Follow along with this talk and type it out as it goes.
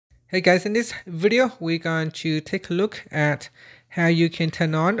Hey guys, in this video, we're going to take a look at how you can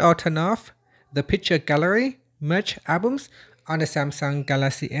turn on or turn off the picture gallery merge albums on the Samsung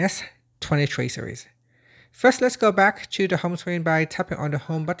Galaxy S23 series. First, let's go back to the home screen by tapping on the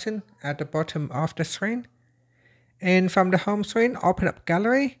home button at the bottom of the screen. And from the home screen, open up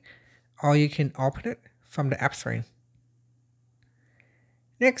Gallery, or you can open it from the app screen.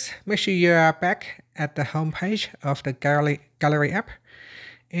 Next, make sure you are back at the home page of the Gallery app.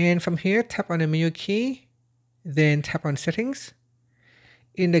 And from here, tap on the menu key, then tap on Settings.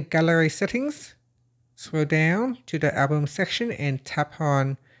 In the Gallery settings, scroll down to the Album section and tap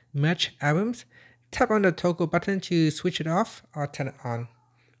on Merge Albums. Tap on the toggle button to switch it off or turn it on.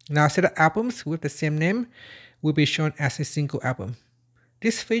 Now, set of albums with the same name will be shown as a single album.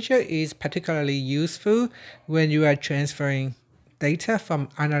 This feature is particularly useful when you are transferring data from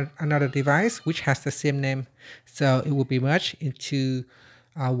another device which has the same name, so it will be merged into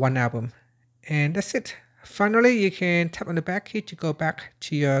one album. And that's it. Finally, you can tap on the back key to go back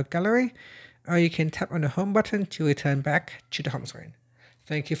to your gallery, or you can tap on the home button to return back to the home screen.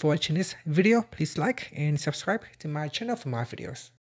 Thank you for watching this video. Please like and subscribe to my channel for more videos.